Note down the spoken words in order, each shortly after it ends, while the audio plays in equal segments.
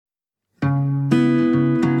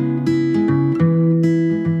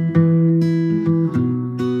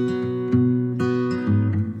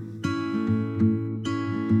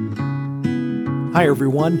Hi,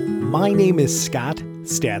 everyone. My name is Scott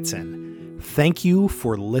Statson. Thank you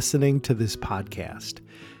for listening to this podcast.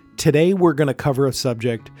 Today, we're going to cover a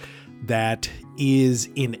subject that is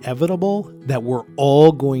inevitable, that we're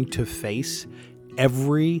all going to face.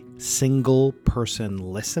 Every single person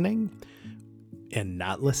listening and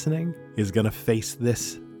not listening is going to face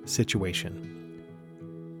this situation.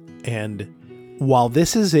 And while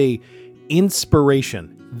this is a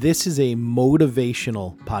inspiration, this is a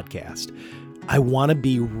motivational podcast, I want to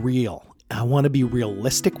be real. I want to be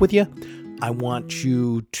realistic with you. I want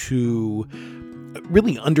you to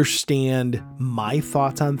really understand my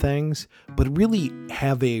thoughts on things, but really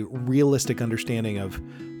have a realistic understanding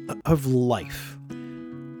of life.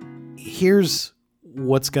 Here's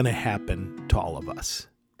what's going to happen to all of us.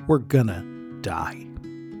 We're going to die.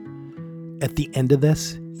 At the end of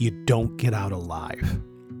this, you don't get out alive.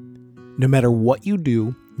 No matter what you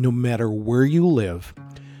do, no matter where you live,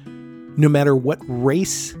 no matter what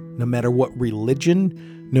race, no matter what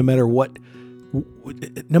religion, no matter what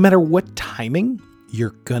timing, you're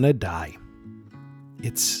gonna die.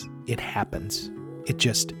 It happens.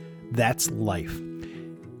 That's life.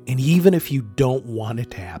 And even if you don't want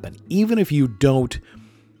it to happen, even if you don't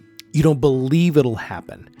believe it'll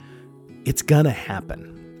happen, it's gonna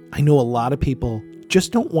happen. I know a lot of people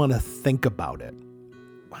just don't want to think about it.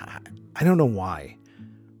 I don't know why.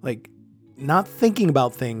 Not thinking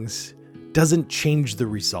about things doesn't change the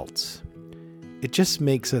results. It just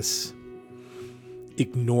makes us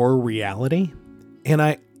ignore reality.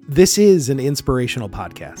 And this is an inspirational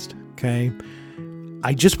podcast, okay?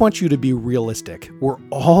 I just want you to be realistic. We're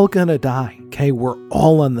all gonna die, okay? We're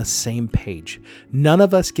all on the same page. None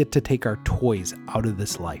of us get to take our toys out of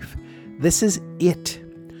this life. This is it.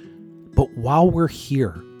 But while we're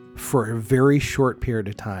here for a very short period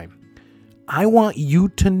of time, I want you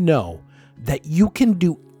to know that you can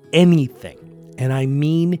do anything, and I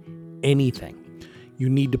mean anything. You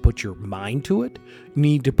need to put your mind to it. You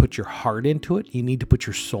need to put your heart into it. You need to put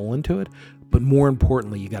your soul into it. But more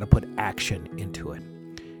importantly, you got to put action into it.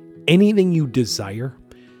 Anything you desire,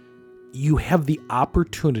 you have the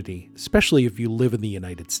opportunity, especially if you live in the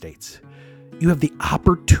United States, you have the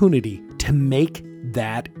opportunity to make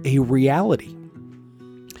that a reality.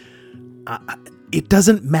 It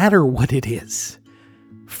doesn't matter what it is.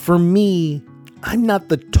 For me, I'm not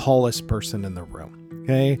the tallest person in the room,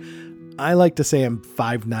 okay? I like to say I'm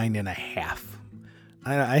 5'9.5".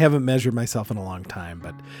 I haven't measured myself in a long time,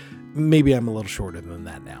 but maybe I'm a little shorter than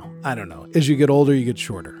that now. I don't know. As you get older, you get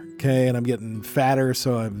shorter, okay? And I'm getting fatter,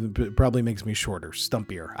 so it probably makes me shorter,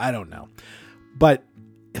 stumpier. I don't know. But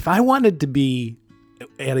if I wanted to be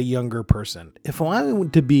at a younger person, if I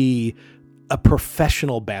wanted to be a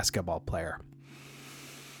professional basketball player,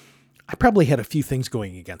 I probably had a few things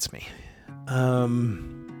going against me.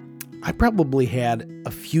 I probably had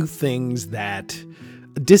a few things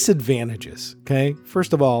disadvantages, okay?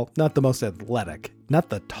 First of all, not the most athletic, not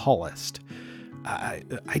the tallest. I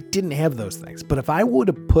didn't have those things. But if I would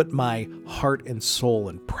have put my heart and soul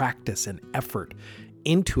and practice and effort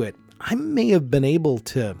into it, I may have been able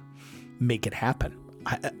to make it happen.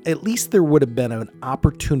 At least there would have been an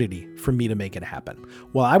opportunity for me to make it happen.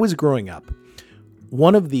 While I was growing up,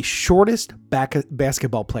 one of the shortest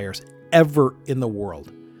basketball players ever in the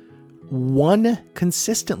world won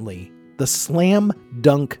consistently the slam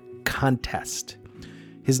dunk contest.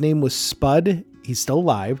 His name was Spud. He's still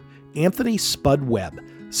alive. Anthony Spud Webb.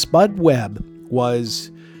 Spud Webb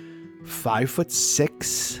was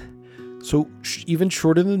 5'6", so even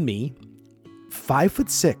shorter than me,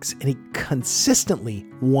 5'6", and he consistently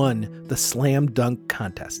won the slam dunk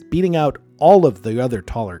contest, beating out all of the other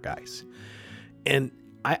taller guys. And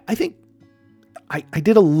I think I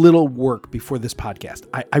did a little work before this podcast.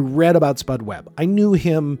 I read about Spud Webb. I knew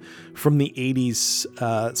him from the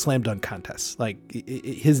 80s slam dunk contests.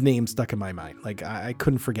 His name stuck in my mind. I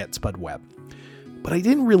couldn't forget Spud Webb. But I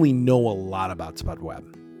didn't really know a lot about Spud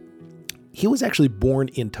Webb. He was actually born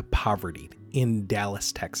into poverty in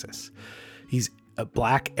Dallas, Texas. He's a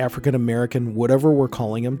black African-American, whatever we're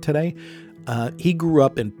calling him today. He grew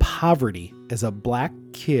up in poverty as a black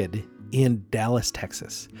kid in Dallas,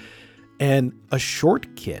 Texas, and a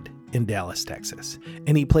short kid in Dallas, Texas.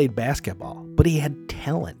 And he played basketball, but he had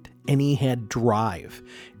talent and he had drive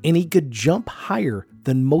and he could jump higher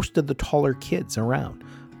than most of the taller kids around.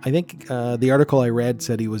 I think the article I read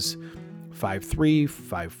said he was 5'3",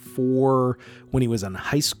 5'4" when he was in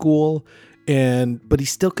high school. but he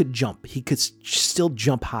still could jump. He could still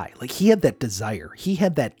jump high. Like, he had that desire. He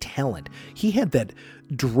had that talent. He had that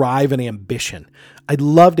drive and ambition. I'd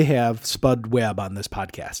love to have Spud Webb on this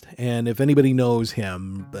podcast. And if anybody knows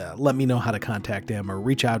him, let me know how to contact him or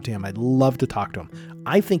reach out to him. I'd love to talk to him.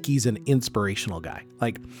 I think he's an inspirational guy.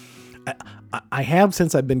 Like, I have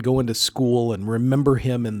since I've been going to school and remember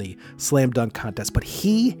him in the slam dunk contest, but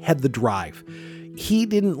he had the drive. He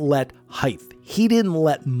didn't let height, he didn't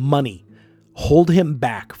let money hold him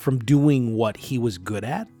back from doing what he was good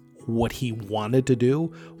at, what he wanted to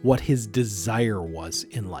do, what his desire was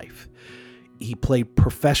in life. He played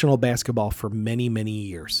professional basketball for many, many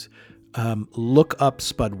years. Look up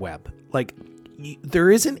Spud Webb. Like, there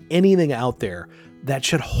isn't anything out there that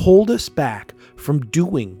should hold us back from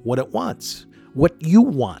doing what it wants, what you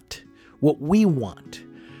want, what we want.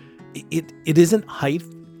 It isn't height.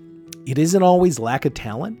 It isn't always lack of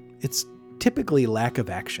talent. It's typically lack of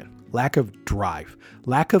action, lack of drive,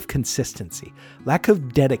 lack of consistency, lack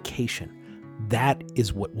of dedication. That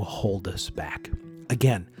is what will hold us back.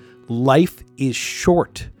 Again, life is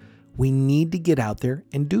short. We need to get out there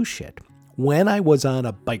and do shit. When I was on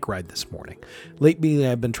a bike ride this morning, lately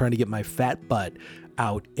I've been trying to get my fat butt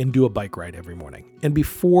out and do a bike ride every morning. And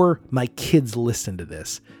before my kids listen to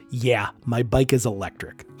this, yeah, my bike is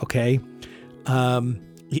electric, okay?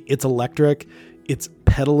 It's electric. It's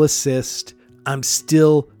pedal assist. I'm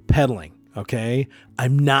still pedaling, okay?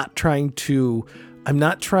 I'm not trying to,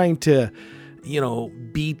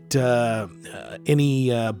 beat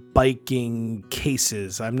any biking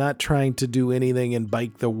cases. I'm not trying to do anything in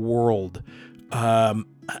Bike the World. I'm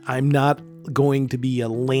not going to be a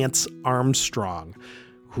Lance Armstrong,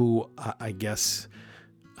 who I guess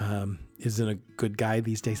isn't a good guy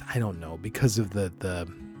these days. I don't know, because of the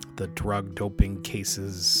drug doping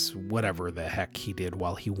cases, whatever the heck he did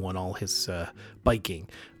while he won all his biking.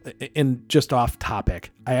 And just off topic,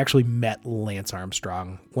 I actually met Lance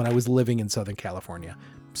Armstrong when I was living in Southern California.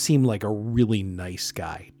 Seemed like a really nice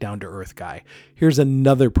guy, down-to-earth guy. Here's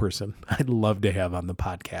another person I'd love to have on the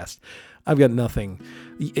podcast. I've got nothing.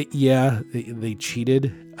 Yeah, they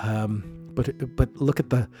cheated, but look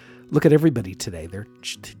at everybody today.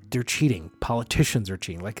 They're cheating. Politicians are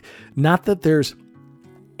cheating. Like, not that there's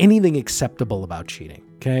anything acceptable about cheating,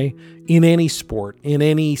 okay? In any sport, in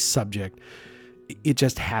any subject, it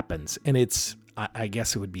just happens. And I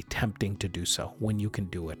guess it would be tempting to do so when you can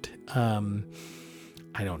do it.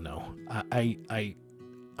 I don't know. I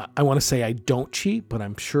want to say I don't cheat, but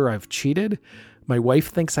I'm sure I've cheated. My wife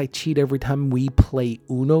thinks I cheat every time we play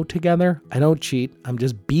Uno together. I don't cheat. I'm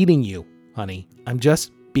just beating you, honey. I'm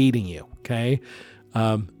just beating you, okay?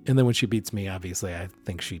 And then when she beats me, obviously, I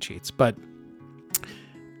think she cheats. But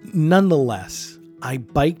nonetheless, I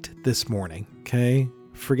biked this morning, okay?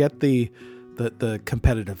 Forget the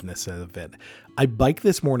competitiveness of it. I biked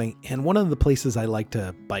this morning, and one of the places I like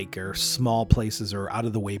to bike are small places or out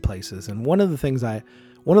of the way places. And one of the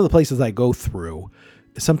places I go through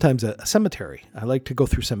is sometimes a cemetery. I like to go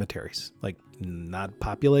through cemeteries, like not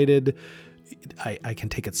populated. I can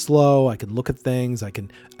take it slow. I can look at things. I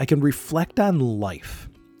can reflect on life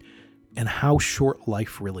and how short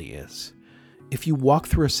life really is. If you walk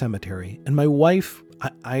through a cemetery, and my wife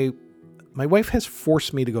has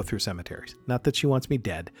forced me to go through cemeteries. Not that she wants me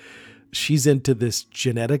dead. She's into this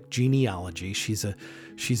genetic genealogy. She's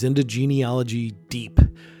into genealogy deep.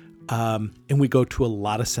 And we go to a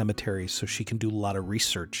lot of cemeteries so she can do a lot of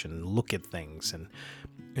research and look at things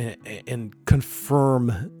and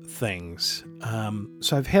confirm things.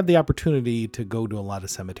 So I've had the opportunity to go to a lot of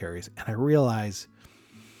cemeteries, and I realize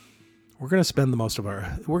we're going to spend most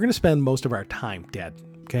of our time dead.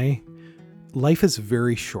 Okay. Life is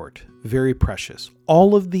very short, very precious.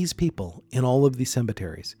 All of these people in all of these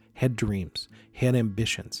cemeteries had dreams, had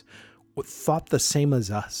ambitions, thought the same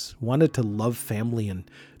as us, wanted to love family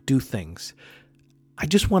and do things. I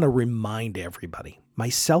just want to remind everybody,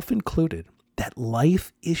 myself included, that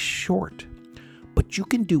life is short, but you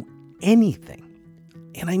can do anything.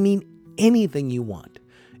 And I mean anything you want.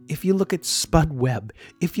 If you look at Spud Webb,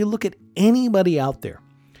 if you look at anybody out there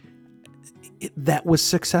that was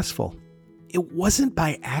successful, it wasn't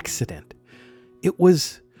by accident. It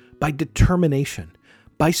was by determination,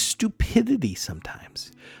 by stupidity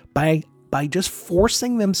sometimes, by just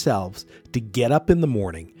forcing themselves to get up in the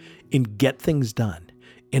morning and get things done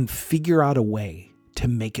and figure out a way to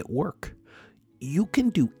make it work. You can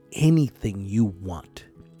do anything you want.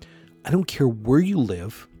 I don't care where you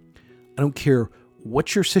live. I don't care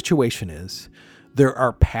what your situation is. There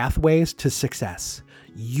are pathways to success.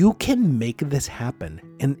 You can make this happen.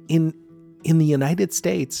 And in the United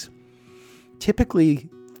States, typically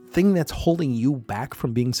thing that's holding you back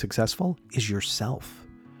from being successful is yourself.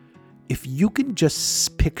 If you can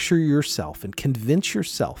just picture yourself and convince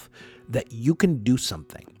yourself that you can do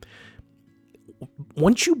something,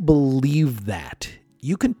 once you believe that,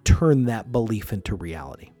 you can turn that belief into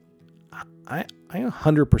reality. I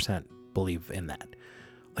 100% believe in that.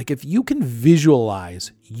 Like if you can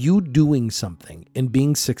visualize you doing something and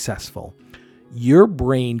being successful, your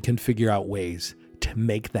brain can figure out ways to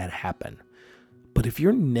make that happen. But if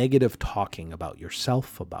you're negative talking about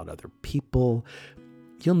yourself, about other people,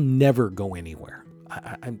 you'll never go anywhere.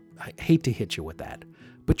 I hate to hit you with that,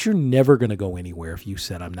 but you're never going to go anywhere if you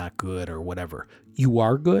said I'm not good or whatever. You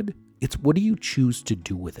are good. It's what do you choose to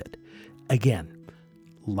do with it? Again,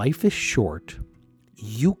 life is short.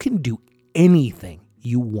 You can do anything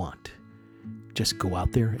you want. Just go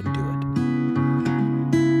out there and do it.